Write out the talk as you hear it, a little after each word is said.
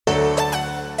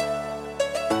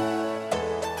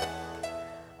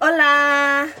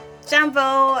Hola,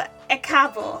 Jambo,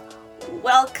 Ekabo.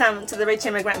 Welcome to the Rich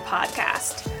Immigrant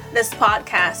Podcast. This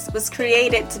podcast was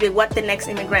created to be what the next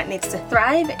immigrant needs to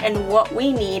thrive and what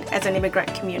we need as an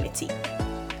immigrant community.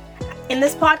 In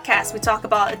this podcast, we talk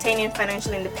about attaining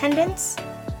financial independence,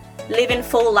 living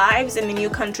full lives in the new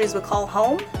countries we call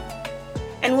home,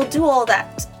 and we'll do all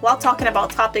that while talking about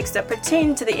topics that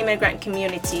pertain to the immigrant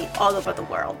community all over the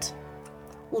world.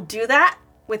 We'll do that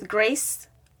with grace,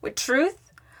 with truth,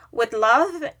 with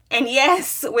love, and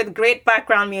yes, with great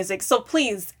background music. So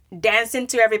please dance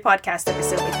into every podcast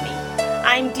episode with me.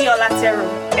 I'm Dio Lateru,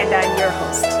 and I'm your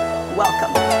host.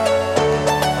 Welcome.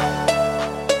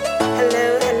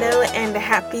 Hello, and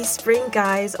happy spring,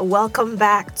 guys. Welcome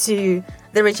back to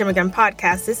the Rich Immigrant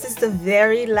Podcast. This is the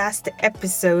very last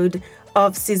episode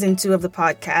of season 2 of the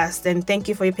podcast, and thank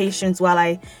you for your patience while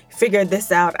I figured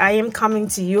this out. I am coming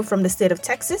to you from the state of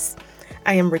Texas.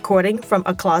 I am recording from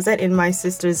a closet in my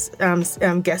sister's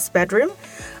guest bedroom.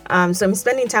 So I'm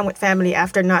spending time with family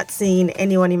after not seeing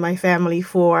anyone in my family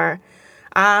for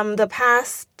the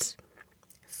past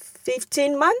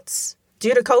 15 months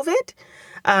due to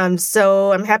COVID.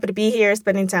 So I'm happy to be here,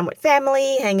 spending time with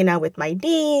family, hanging out with my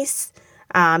niece,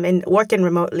 and working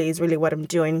remotely is really what I'm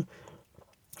doing.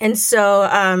 And so,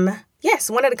 yes,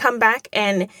 wanted to come back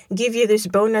and give you this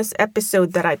bonus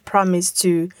episode that I promised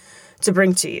to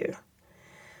bring to you.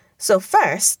 So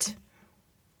first,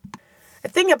 the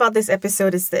thing about this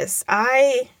episode is this.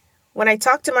 When I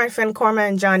talked to my friend Korma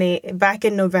and Johnny back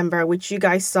in November, which you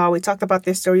guys saw, we talked about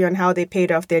their story on how they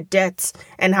paid off their debts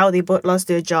and how they both lost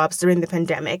their jobs during the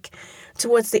pandemic.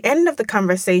 Towards the end of the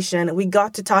conversation, we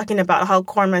got to talking about how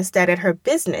Korma started her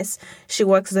business. She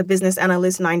works as a business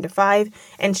analyst 9 to 5,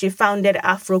 and she founded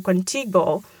Afro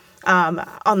Contigo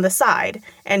on the side,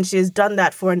 and she's done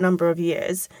that for a number of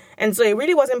years. And so it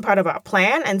really wasn't part of our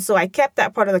plan, and so I kept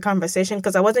that part of the conversation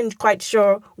because I wasn't quite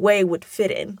sure where it would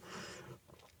fit in.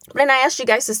 But then I asked you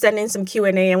guys to send in some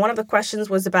Q&A, and one of the questions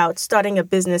was about starting a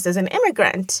business as an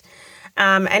immigrant.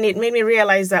 And it made me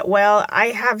realize that, well, I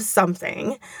have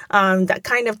something that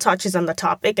kind of touches on the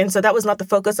topic. And so that was not the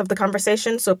focus of the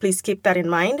conversation. So please keep that in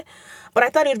mind. But I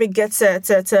thought it would be good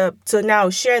to now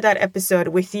share that episode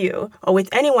with you or with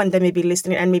anyone that may be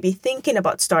listening and may be thinking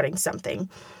about starting something.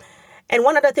 And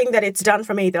one other thing that it's done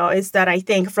for me, though, is that I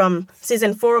think from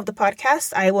season 4 of the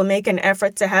podcast, I will make an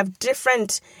effort to have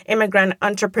different immigrant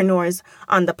entrepreneurs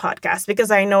on the podcast,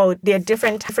 because I know there are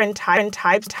different types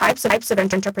of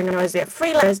entrepreneurs. There are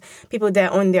freelancers, people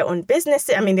that own their own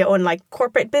businesses. They own like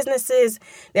corporate businesses.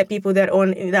 There are people that are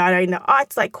in the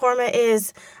arts, like Korma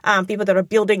is. People that are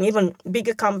building even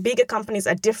bigger companies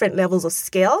at different levels of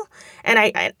scale. And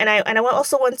I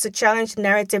also want to challenge the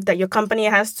narrative that your company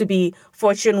has to be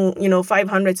Fortune,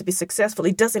 500 to be successful.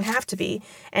 It doesn't have to be.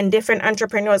 And different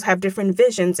entrepreneurs have different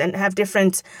visions and have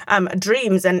different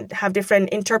dreams and have different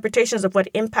interpretations of what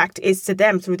impact is to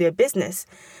them through their business.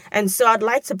 And so I'd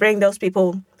like to bring those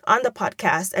people on the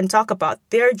podcast and talk about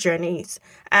their journeys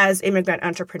as immigrant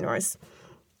entrepreneurs.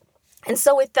 And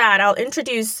so with that,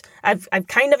 I've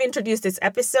kind of introduced this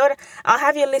episode. I'll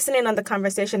have you listening on the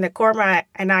conversation that Korma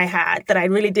and I had that I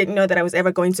really didn't know that I was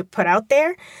ever going to put out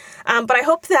there. But I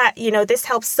hope that, this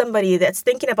helps somebody that's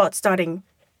thinking about starting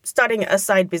a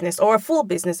side business or a full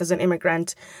business as an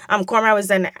immigrant. Korma was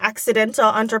an accidental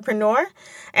entrepreneur.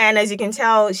 And as you can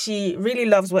tell, she really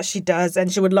loves what she does,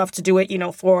 and she would love to do it,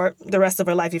 for the rest of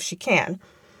her life if she can.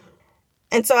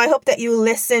 And so I hope that you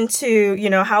listen to,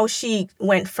 how she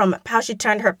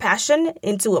turned her passion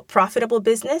into a profitable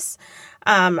business.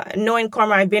 Knowing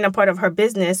Korma, I've been a part of her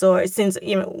business, or since,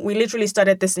 we literally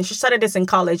started this, and she started this in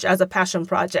college as a passion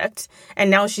project.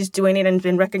 And now she's doing it and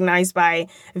been recognized by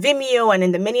Vimeo and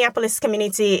in the Minneapolis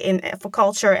community for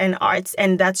culture and arts.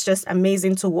 And that's just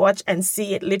amazing to watch and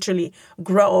see it literally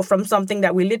grow from something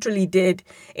that we literally did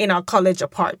in our college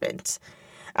apartment.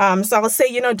 So I'll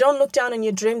say, don't look down on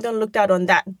your dream. Don't look down on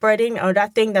that burden or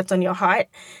that thing that's on your heart.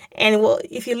 And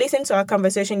if you listen to our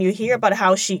conversation, you hear about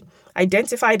how she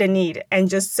identified a need and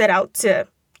just set out to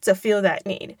fill that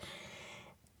need.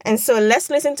 And so let's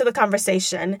listen to the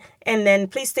conversation, and then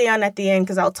please stay on at the end,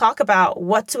 because I'll talk about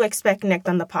what to expect next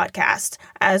on the podcast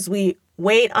as we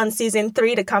wait on season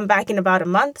 3 to come back in about a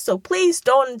month. So please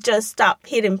don't just stop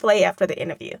hitting play after the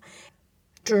interview.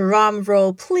 Drum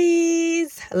roll,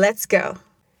 please. Let's go.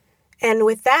 And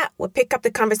with that, we'll pick up the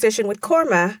conversation with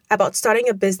Korma about starting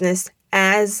a business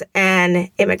as an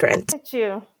immigrant. Look at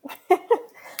you.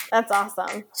 That's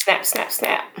awesome. Snap, snap,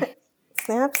 snap.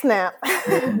 Snap, snap.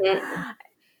 Mm-hmm.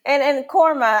 And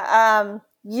Korma,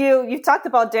 you've talked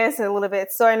about dancing a little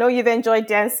bit, so I know you've enjoyed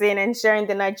dancing and sharing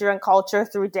the Nigerian culture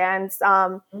through dance.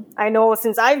 I know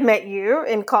since I've met you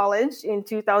in college in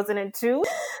 2002,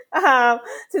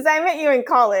 since I met you in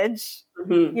college,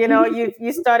 you know, Mhm.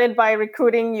 you started by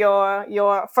recruiting your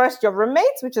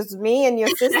roommates, which is me and your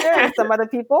sister and some other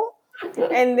people,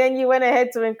 and then you went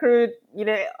ahead to recruit, you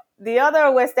know, the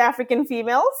other West African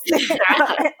females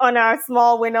on our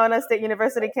small Winona State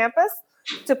University campus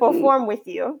to perform with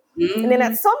you. And then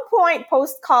at Mhm. some point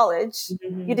post college,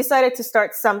 you Mhm. decided to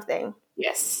start something.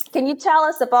 Yes. Can you tell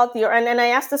us about and I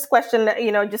asked this question,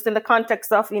 you know, just in the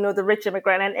context of, you know, the rich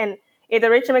immigrant and the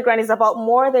rich immigrant is about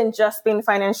more than just being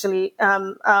financially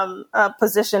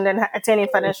positioned and attaining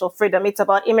financial freedom. It's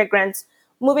about immigrants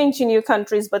moving to new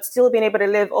countries, but still being able to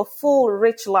live a full,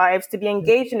 rich lives, to be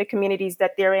engaged in the communities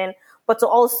that they're in, but to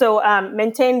also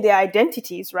maintain their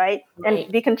identities, right? And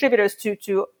Right. be contributors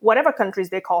to whatever countries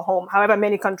they call home, however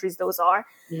many countries those are.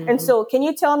 And Mhm. so, can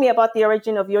you tell me about the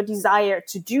origin of your desire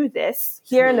to do this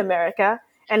here in America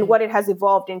and what it has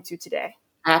evolved into today?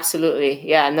 Absolutely.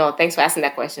 Yeah, no, thanks for asking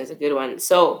that question. It's a good one.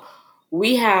 So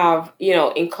we have, you know,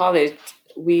 in college,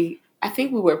 I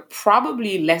think we were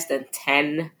probably less than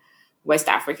 10 West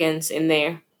Africans in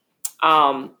there.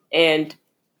 And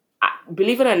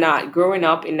believe it or not, growing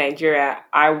up in Nigeria,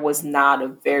 I was not a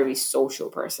very social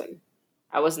person.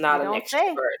 I was You not an don't say.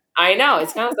 extrovert. I know,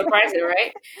 it's kind of surprising,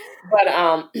 right? But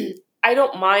I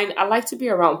don't mind. I like to be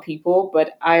around people,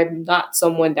 but I'm not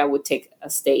someone that would take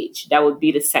a stage, that would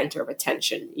be the center of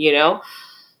attention, you know?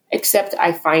 Except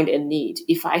I find a need.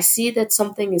 If I see that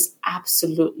something is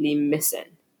absolutely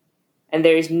missing and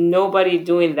there is nobody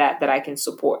doing that I can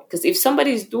support, because if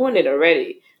somebody's doing it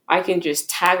already, I can just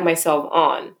tag myself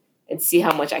on and see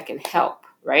how much I can help,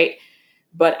 right?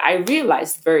 But I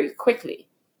realized very quickly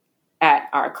at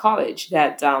our college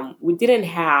that we didn't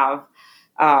have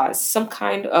some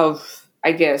kind of,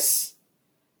 I guess,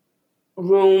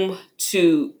 room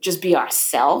to just be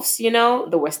ourselves, you know,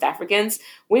 the West Africans.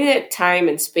 We needed time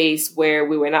and space where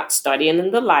we were not studying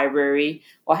in the library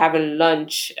or having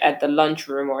lunch at the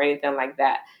lunchroom or anything like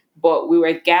that. But we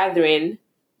were gathering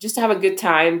just to have a good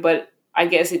time. But I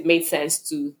guess it made sense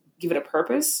to give it a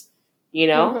purpose, you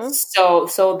know? Mm-hmm.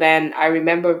 So then I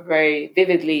remember very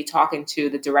vividly talking to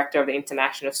the director of the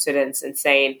international students and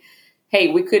saying, hey,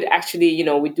 we could actually, you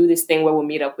know, we do this thing where we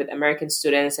meet up with American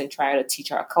students and try to teach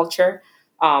our culture.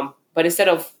 But instead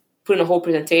of putting a whole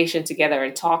presentation together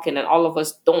and talking, and all of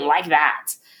us don't like that,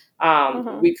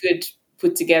 Mm-hmm. we could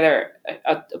put together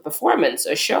a performance,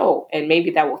 a show, and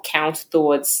maybe that will count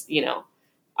towards, you know,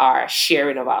 our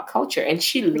sharing of our culture. And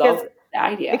she Because loved the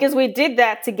idea. we did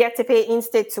that to get to pay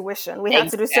in-state tuition. We had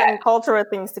to do certain Exactly. cultural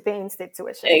things to pay in-state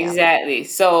tuition. Yeah. Exactly.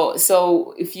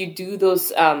 So if you do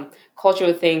those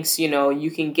cultural things, you know, you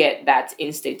can get that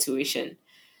in-state tuition.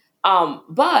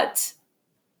 But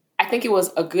I think it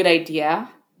was a good idea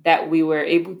that we were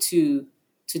able to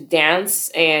dance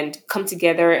and come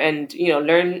together and, you know,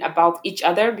 learn about each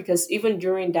other, because even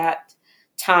during that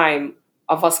time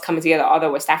of us coming together, other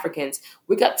West Africans,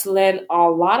 we got to learn a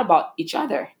lot about each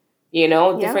other. You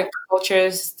know, Yeah. different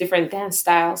cultures, different dance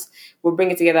styles. We'll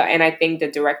bring it together, and I think the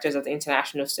directors of the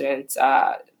International Students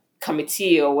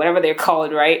Committee or whatever they're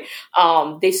called, right?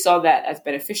 They saw that as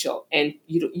beneficial, and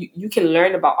you can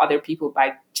learn about other people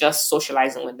by just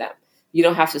socializing with them. You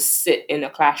don't have to sit in a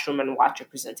classroom and watch a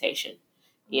presentation,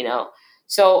 you know.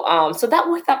 So that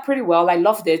worked out pretty well. I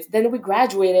loved it. Then we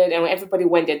graduated, and everybody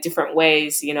went their different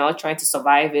ways, you know, trying to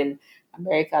survive in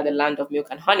America, the land of milk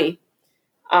and honey.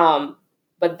 Um,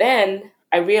 but then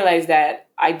I realized that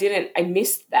I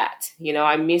missed that, you know,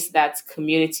 I missed that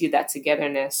community, that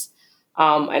togetherness.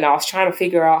 And I was trying to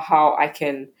figure out how I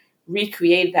can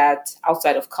recreate that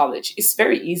outside of college. It's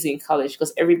very easy in college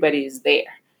because everybody is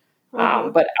there.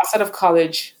 Mm-hmm. But outside of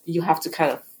college, you have to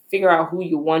kind of figure out who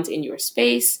you want in your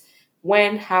space,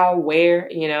 when, how,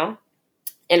 where, you know.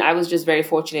 And I was just very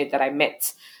fortunate that I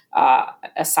met a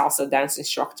salsa dance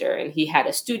instructor, and he had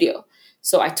a studio.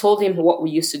 So I told him what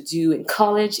we used to do in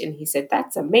college, and he said,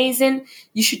 "That's amazing.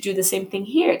 You should do the same thing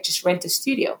here. Just rent a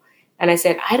studio." And I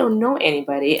said, "I don't know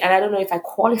anybody, and I don't know if I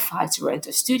qualify to rent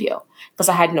a studio," because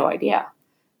I had no idea.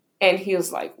 And he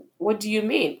was like, "What do you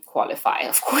mean qualify?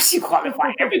 Of course you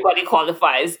qualify. Everybody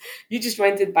qualifies. You just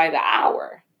rent it by the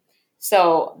hour."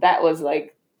 So that was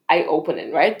like eye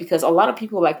opening, right? Because a lot of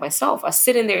people like myself are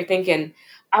sitting there thinking,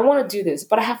 I want to do this,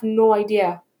 but I have no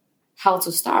idea how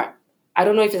to start. I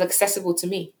don't know if it's accessible to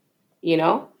me, you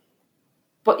know?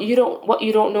 But what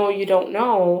you don't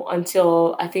know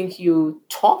until I think you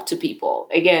talk to people.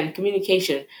 Again,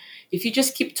 communication. If you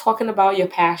just keep talking about your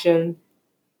passion,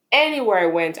 anywhere I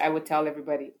went, I would tell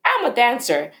everybody, I'm a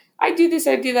dancer. I do this,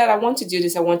 I do that. I want to do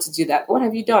this, I want to do that. What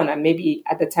have you done? And maybe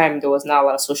at the time there was not a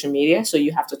lot of social media, so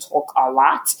you have to talk a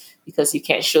lot because you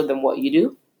can't show them what you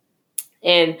do.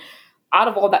 And out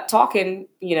of all that talking,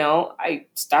 I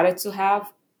started to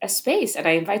have a space, and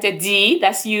I invited Dee,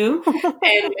 that's you, and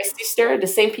my sister, the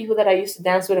same people that I used to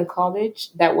dance with in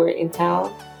college that were in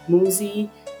town, Muzi,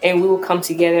 and we would come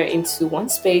together into one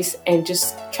space and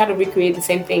just try to recreate the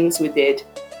same things we did,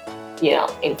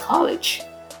 in college.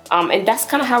 And that's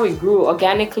kind of how it grew.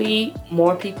 Organically,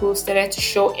 more people started to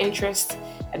show interest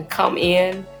and come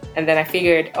in. And then I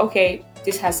figured, okay,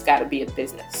 this has got to be a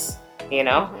business,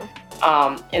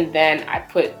 And then I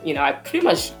I pretty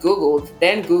much Googled,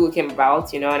 then Google came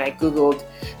about, and I Googled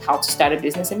how to start a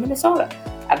business in Minnesota.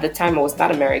 At the time, I was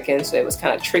not American, so it was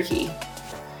kind of tricky.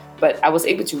 But I was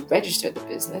able to register the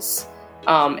business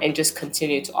and just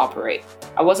continue to operate.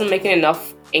 I wasn't making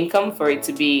enough income for it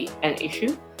to be an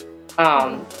issue,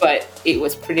 but it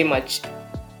was pretty much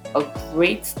a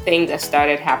great thing that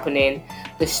started happening.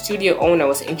 The studio owner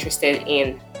was interested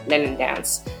in learning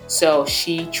dance, so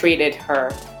she traded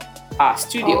her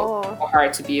studio for her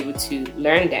to be able to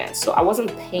learn dance. So I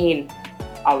wasn't paying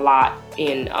a lot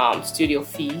in studio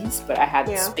fees, but I had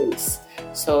the space.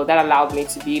 So that allowed me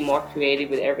to be more creative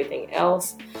with everything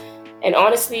else. And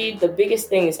honestly, the biggest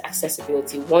thing is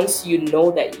accessibility. Once you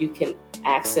know that you can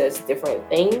access different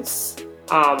things,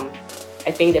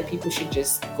 I think that people should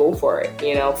just go for it.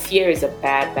 Fear is a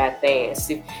bad thing.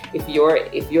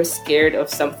 If you're scared of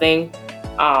something,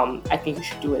 I think you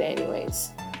should do it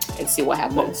anyways and see what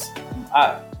happens.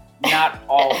 Not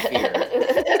all fear.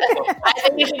 I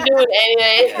think you should do it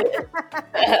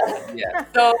anyway. Yeah.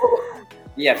 So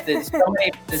yes,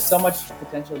 there's so much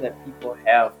potential that people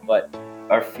have, but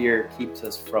our fear keeps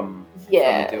us from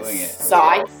doing it.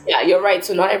 So you're right.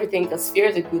 So not everything, because fear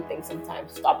is a good thing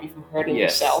sometimes, stop you from hurting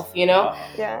yourself,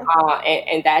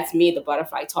 and that's me, the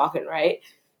butterfly talking, right?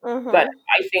 Mm-hmm. But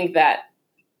I think that,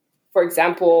 for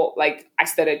example, like I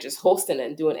started just hosting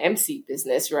and doing MC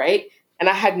business, right? And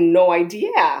I had no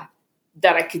idea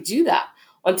that I could do that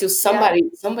until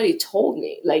somebody told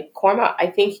me, like, Korma, I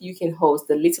think you can host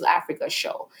the Little Africa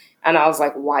show. And I was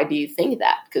like, why do you think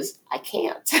that? Because I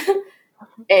can't.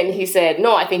 And he said,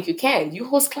 no, I think you can. You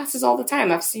host classes all the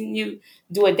time. I've seen you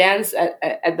do a dance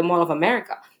at the Mall of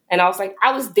America. And I was like,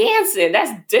 I was dancing.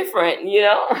 That's different,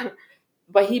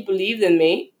 But he believed in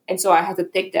me. And so I had to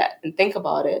take that and think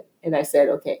about it. And I said,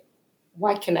 okay,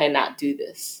 why can I not do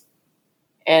this?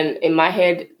 And in my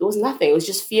head, it was nothing. It was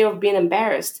just fear of being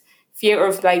embarrassed, fear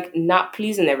of like not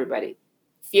pleasing everybody,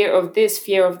 fear of this,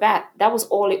 fear of that. That was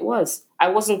all it was. I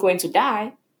wasn't going to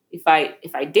die if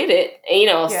I did it,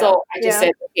 So I just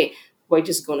said, okay, we're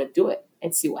just going to do it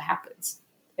and see what happens.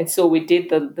 And so we did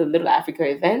the Little Africa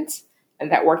event,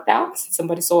 and that worked out.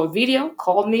 Somebody saw a video,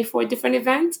 called me for a different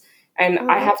event, and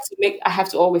I have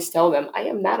to always tell them, I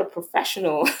am not a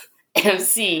professional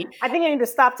MC. I think you need to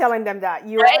stop telling them that.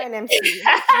 You are an MC.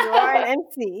 You are an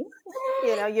MC.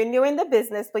 You're new in the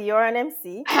business, but you're an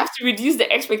MC. I have to reduce the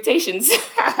expectations.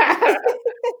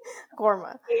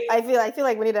 Korma. I feel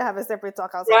like we need to have a separate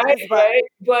talk outside.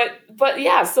 Right. But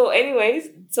yeah, so anyways,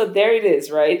 so there it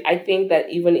is, right? I think that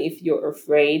even if you're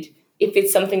afraid, if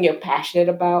it's something you're passionate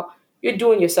about, you're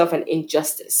doing yourself an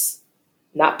injustice,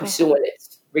 not pursuing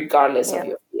it, regardless of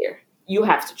your fear. You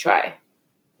have to try.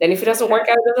 Then if it doesn't work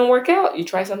out, it doesn't work out. You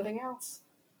try something else.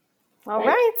 All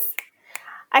right.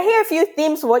 I hear a few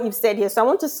themes for what you've said here, so I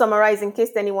want to summarize in case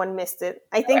anyone missed it.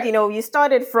 I think, you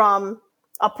started from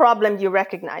a problem you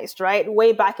recognized, right?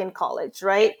 Way back in college,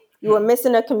 right? You were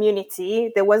missing a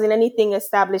community. There wasn't anything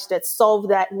established that solved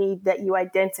that need that you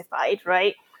identified,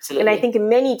 right? Absolutely. And I think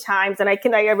many times, and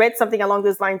I read something along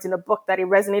those lines in a book that it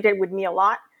resonated with me a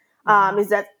lot, is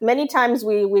that many times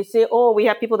we say, we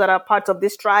have people that are part of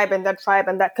this tribe and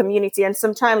that community. And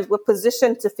sometimes we're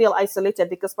positioned to feel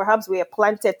isolated because perhaps we are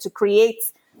planted to create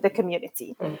the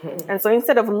community. Mm-hmm. And so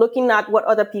instead of looking at what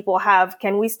other people have,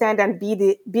 can we stand and be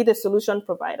the solution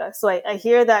provider? So I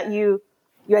hear that you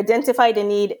identified a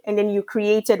need and then you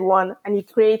created one, and you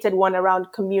created one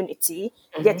around community,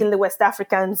 getting the West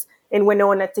Africans in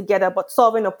Winona together, but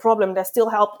solving a problem that still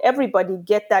helped everybody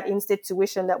get that instant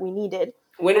tuition that we needed.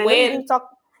 Win-win.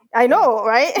 I know,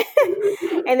 right?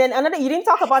 And then you didn't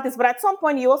talk about this, but at some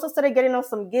point you also started getting us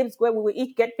some gigs where we would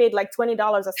each get paid like $20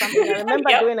 or something. I remember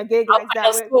doing a gig like that.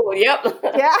 Outside of school,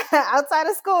 outside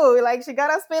of school. Like she got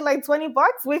us paid like $20,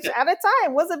 which at a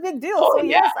time was a big deal.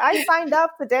 Yes, I signed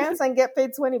up to dance and get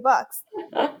paid $20.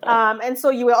 And so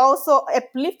you were also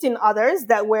uplifting others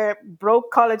that were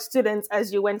broke college students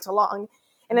as you went along.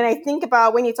 And then I think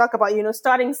about when you talk about,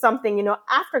 starting something,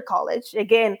 after college,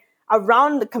 again,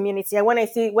 around the community. And when I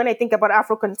think about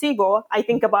Afro Contigo, I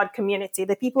think about community.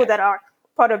 The people that are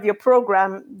part of your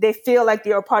program, they feel like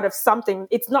they're a part of something.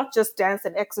 It's not just dance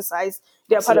and exercise.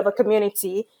 They're part of a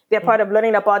community. They're part of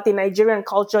learning about the Nigerian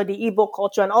culture, the Igbo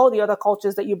culture, and all the other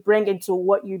cultures that you bring into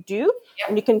what you do.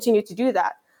 And you continue to do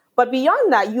that. But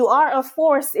beyond that, you are a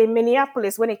force in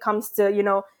Minneapolis when it comes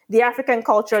to, the African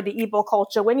culture, the Igbo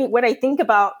culture. When I think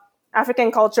about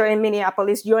African culture in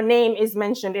Minneapolis, your name is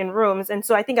mentioned in rooms. And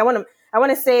so I think I want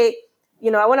to say,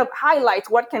 I want to highlight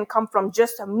what can come from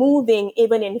just moving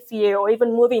even in fear, or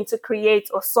even moving to create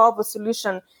or solve a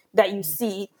solution that you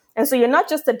see. And so you're not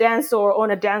just a dancer or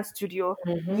own a dance studio.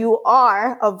 You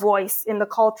are a voice in the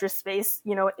culture space,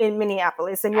 in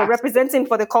Minneapolis, and you're representing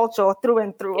for the culture through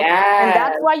and through. And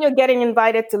that's why you're getting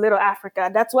invited to Little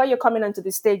Africa. That's why you're coming onto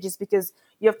the stages, because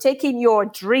you've taken your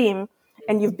dream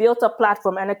and you've built a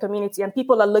platform and a community, and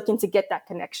people are looking to get that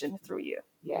connection through you.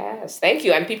 Yes, thank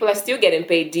you. And people are still getting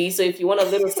paid, D. So if you want a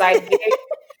little side gig,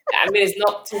 I mean, it's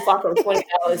not too far from $20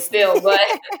 still, but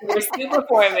we're still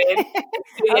performing,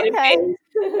 still getting paid.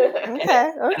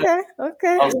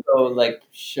 Okay. Also, like,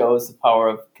 shows the power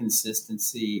of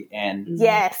consistency and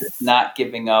not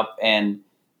giving up. And,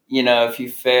 if you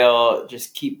fail,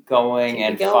 just keep going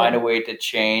and find a way to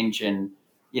change and,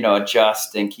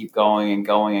 adjust and keep going and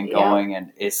going and going.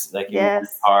 And it's like, you work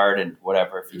hard and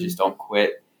whatever. If you just don't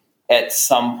quit at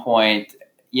some point,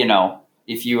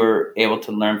 if you are able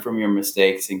to learn from your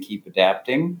mistakes and keep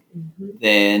adapting,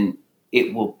 then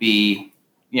it will be,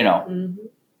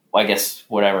 I guess,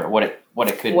 what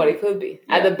it could be.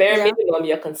 At the bare minimum,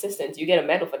 you're consistent. You get a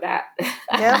medal for that.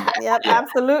 Yep,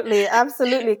 absolutely.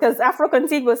 Because Afro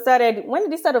Contigo started, when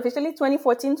did it start officially?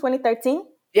 2014, 2013?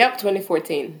 Yep,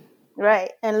 2014.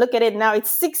 Right. And look at it now. It's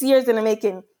 6 years in the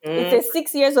making. It's a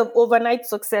 6 years of overnight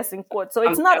success in court. So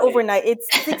it's not overnight. It's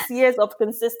 6 years of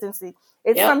consistency.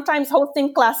 It's sometimes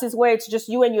hosting classes where it's just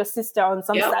you and your sister on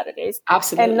some Saturdays.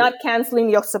 Absolutely. And not canceling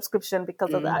your subscription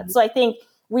because of that. So I think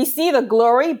we see the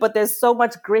glory, but there's so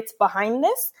much grit behind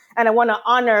this. And I want to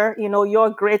honor, your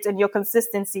grit and your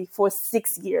consistency for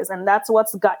 6 years. And that's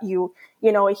what's got you,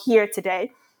 here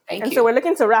today. Thank you. So we're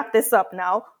looking to wrap this up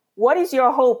now. What is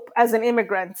your hope as an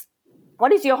immigrant?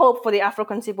 What is your hope for the Afro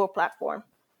Contigo platform?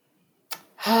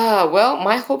 Well,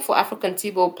 my hope for Afro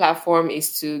Contigo platform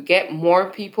is to get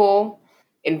more people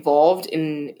involved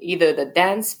in either the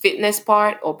dance fitness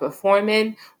part or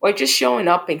performing or just showing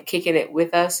up and kicking it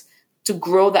with us, to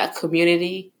grow that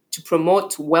community, to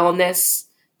promote wellness,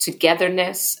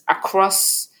 togetherness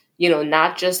across,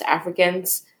 not just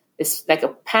Africans. It's like a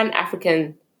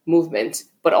Pan-African movement,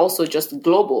 but also just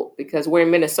global, because we're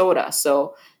in Minnesota.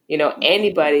 So,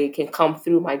 anybody can come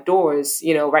through my doors.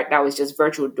 Right now it's just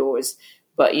virtual doors.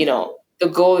 But, the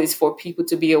goal is for people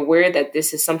to be aware that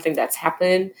this is something that's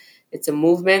happening. It's a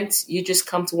movement. You just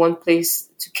come to one place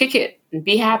to kick it and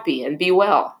be happy and be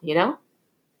well, Yeah.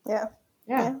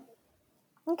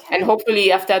 Okay. And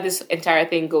hopefully after this entire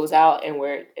thing goes out and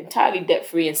we're entirely debt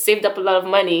free and saved up a lot of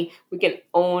money, we can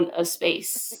own a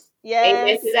space.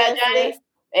 Amen to that, Johnny?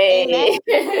 Hey.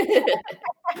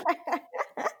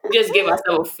 Just give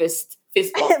ourselves a fist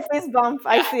bump. Fist bump.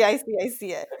 I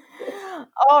see it.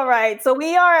 All right. So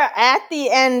we are at the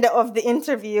end of the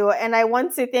interview, and I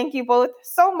want to thank you both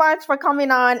so much for coming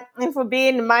on and for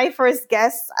being my first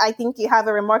guest. I think you have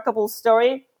a remarkable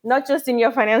story, not just in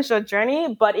your financial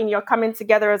journey, but in your coming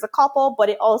together as a couple, but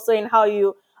also in how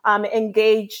you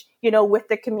engage, with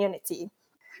the community.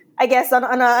 I guess on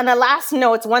a last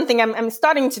note, one thing I'm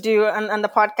starting to do on the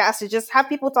podcast is just have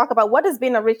people talk about what has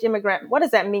been a rich immigrant. What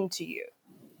does that mean to you?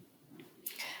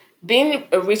 Being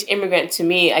a rich immigrant to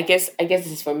me, I guess this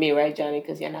is for me, right, Johnny?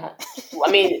 Because you're not.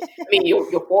 I mean,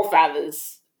 your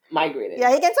forefathers migrated.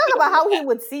 Yeah, he can talk about how he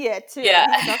would see it too. Yeah,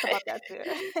 he can talk about that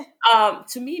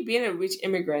too. To me, being a rich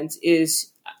immigrant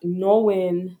is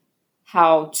knowing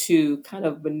how to kind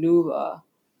of maneuver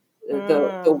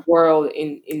the world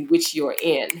in which you're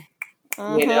in.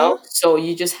 So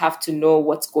you just have to know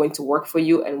what's going to work for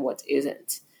you and what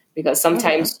isn't, because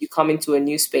sometimes you come into a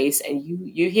new space and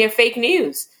you hear fake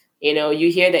news.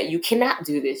 You hear that you cannot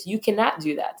do this, you cannot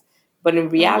do that, but in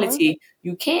reality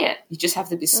you can. You just have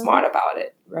to be smart about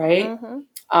it, right?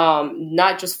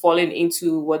 Not just falling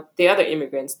into what the other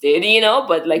immigrants did,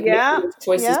 but like making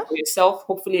choices for yourself,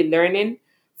 hopefully learning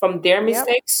from their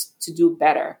mistakes to do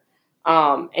better,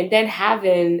 and then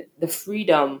having the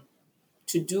freedom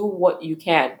to do what you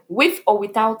can with or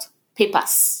without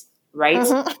papers, right?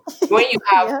 When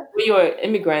you're an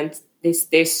immigrant,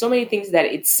 there's so many things that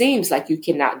it seems like you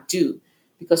cannot do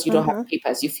because you don't have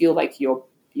papers. You feel like you're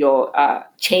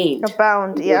chained. You're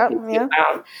bound. You're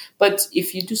bound. But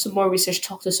if you do some more research,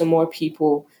 talk to some more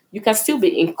people, you can still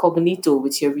be incognito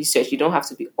with your research. You don't have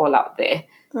to be all out there,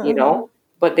 you know,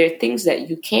 but there are things that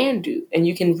you can do, and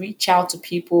you can reach out to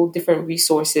people, different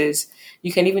resources.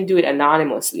 You can even do it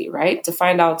anonymously, right? To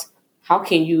find out, how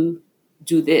can you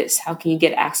do this? How can you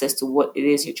get access to what it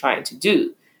is you're trying to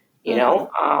do? You know,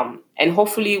 and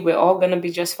hopefully we're all going to be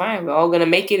just fine. We're all going to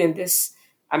make it in this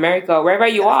America, wherever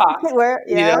you are.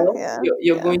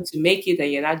 You're going to make it,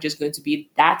 and you're not just going to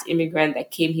be that immigrant that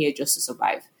came here just to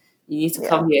survive. You need to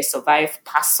come here, survive,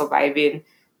 past surviving,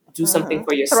 do something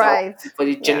for yourself, thrive. For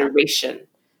the generation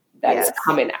that is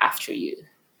coming after you.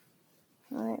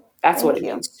 Right. That's what it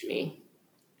means to me.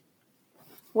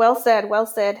 Well said. Well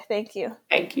said. Thank you.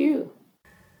 Thank you.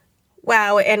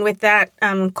 Wow. And with that,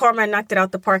 Korma knocked it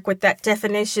out the park with that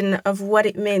definition of what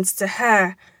it means to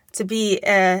her to be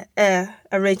a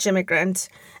rich immigrant.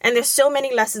 And there's so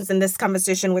many lessons in this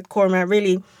conversation with Korma,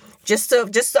 really.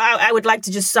 I would like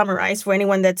to just summarize for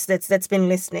anyone that's been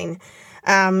listening.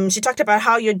 She talked about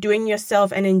how you're doing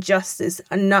yourself an injustice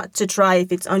and not to try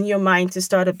if it's on your mind to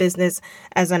start a business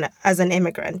as an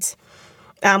immigrant.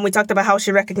 We talked about how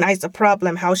she recognized the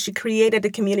problem, how she created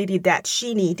the community that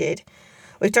she needed.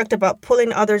 We talked about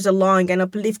pulling others along and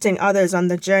uplifting others on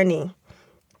the journey.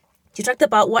 She talked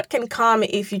about what can come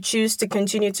if you choose to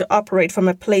continue to operate from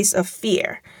a place of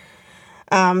fear.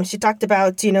 She talked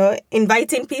about,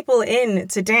 inviting people in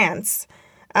to dance.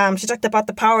 She talked about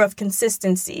the power of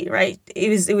consistency, right?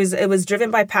 It was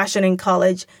driven by passion in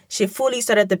college. She fully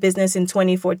started the business in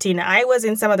 2014. I was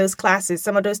in some of those classes.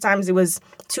 Some of those times it was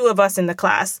 2 of us in the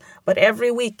class, but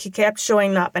every week he kept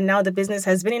showing up. And now the business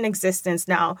has been in existence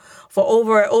now for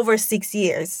over 6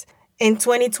 years. In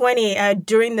 2020,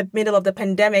 during the middle of the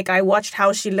pandemic, I watched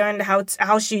how she learned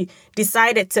how she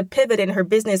decided to pivot in her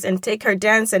business and take her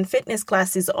dance and fitness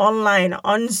classes online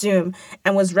on Zoom,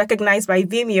 and was recognized by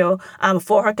Vimeo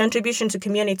for her contribution to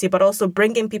community, but also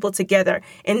bringing people together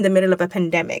in the middle of a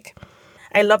pandemic.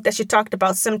 I love that she talked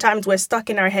about sometimes we're stuck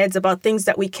in our heads about things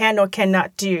that we can or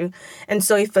cannot do. And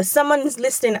so if someone's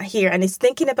listening here and is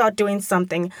thinking about doing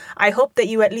something, I hope that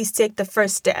you at least take the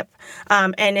first step.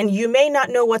 And you may not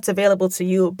know what's available to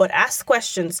you, but ask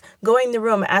questions. Go in the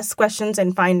room, ask questions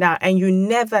and find out. And you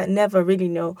never really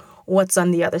know what's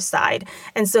on the other side.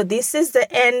 And so this is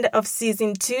the end of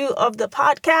season 2 of the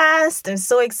podcast. I'm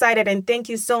so excited, and thank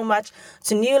you so much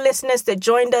to new listeners that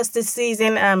joined us this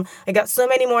season. I got so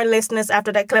many more listeners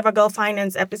after that Clever Girl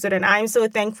Finance episode, and I'm so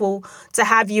thankful to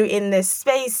have you in this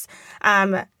space.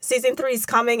 Season 3 is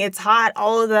coming. It's hot.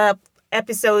 All the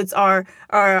episodes are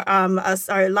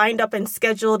lined up and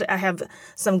scheduled. I have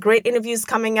some great interviews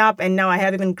coming up, and now I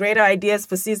have even greater ideas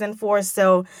for season 4.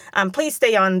 So please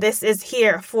stay on. This is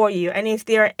here for you. And if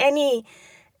there are any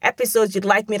episodes you'd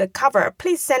like me to cover,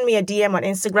 please send me a DM on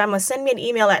Instagram or send me an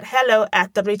email at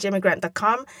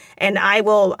hello@therichimmigrant.com, and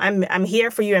I'm here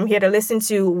for you. I'm here to listen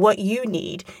to what you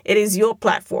need. It is your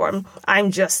platform. I'm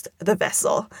just the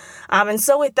vessel. And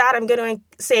so with that, I'm going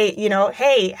to say,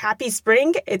 hey, happy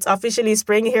spring. It's officially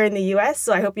spring here in the US.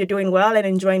 So I hope you're doing well and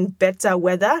enjoying better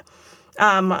weather.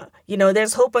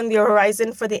 There's hope on the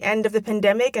horizon for the end of the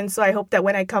pandemic. And so I hope that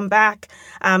when I come back,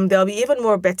 there'll be even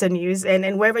more better news.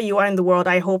 And wherever you are in the world,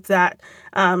 I hope that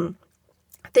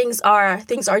things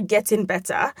are getting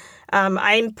better.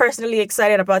 I'm personally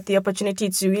excited about the opportunity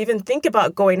to even think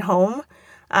about going home.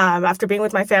 After being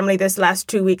with my family this last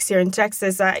 2 weeks here in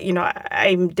Texas,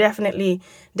 I'm definitely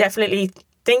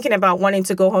thinking about wanting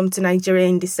to go home to Nigeria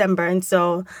in December. And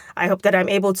so I hope that I'm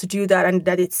able to do that and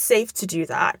that it's safe to do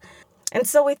that. And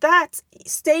so with that,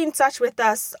 stay in touch with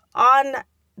us on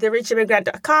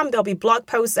therichimmigrant.com. There'll be blog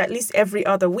posts at least every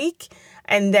other week.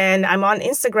 And then I'm on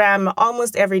Instagram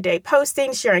almost every day,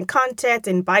 posting, sharing content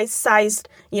in bite-sized,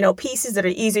 pieces that are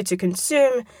easy to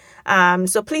consume.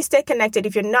 So please stay connected.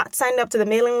 If you're not signed up to the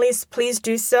mailing list, please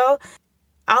do so.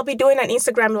 I'll be doing an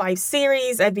Instagram live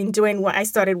series. I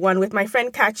started one with my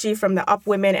friend Kachi from the Up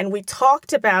Women, and we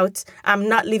talked about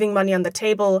not leaving money on the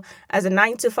table as a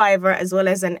 9-to-5er as well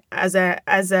as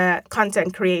a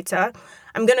content creator.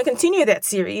 I'm going to continue that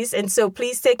series, and so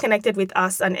please stay connected with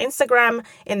us on Instagram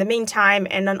in the meantime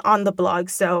and on the blog.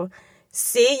 So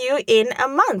see you in a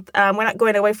month. We're not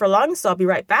going away for long, so I'll be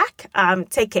right back.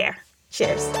 Take care.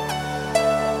 Cheers.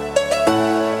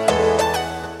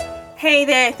 Hey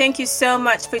there, thank you so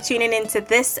much for tuning into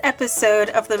this episode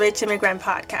of the Rich Immigrant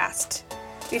Podcast.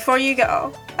 Before you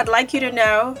go, I'd like you to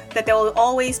know that there will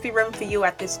always be room for you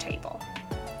at this table.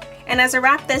 And as I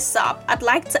wrap this up, I'd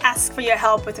like to ask for your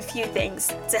help with a few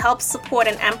things to help support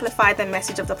and amplify the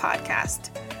message of the podcast.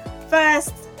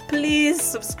 First, please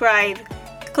subscribe.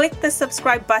 Click the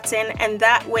subscribe button, and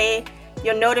that way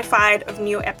you're notified of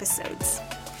new episodes.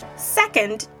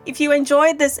 Second, If you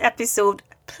enjoyed this episode,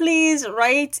 please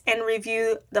rate and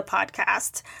review the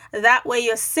podcast. That way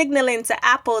you're signaling to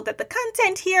Apple that the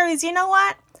content here is, you know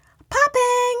what,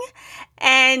 popping,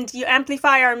 and you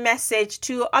amplify our message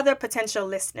to other potential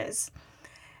listeners.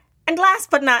 And last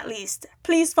but not least,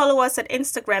 please follow us on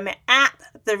Instagram at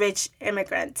The Rich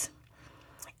Immigrant.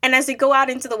 And as you go out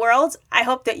into the world, I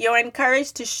hope that you're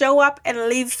encouraged to show up and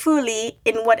live fully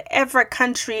in whatever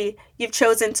country you've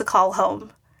chosen to call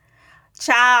home.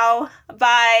 Ciao,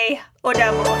 bye, au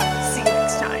revoir. See you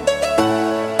next time.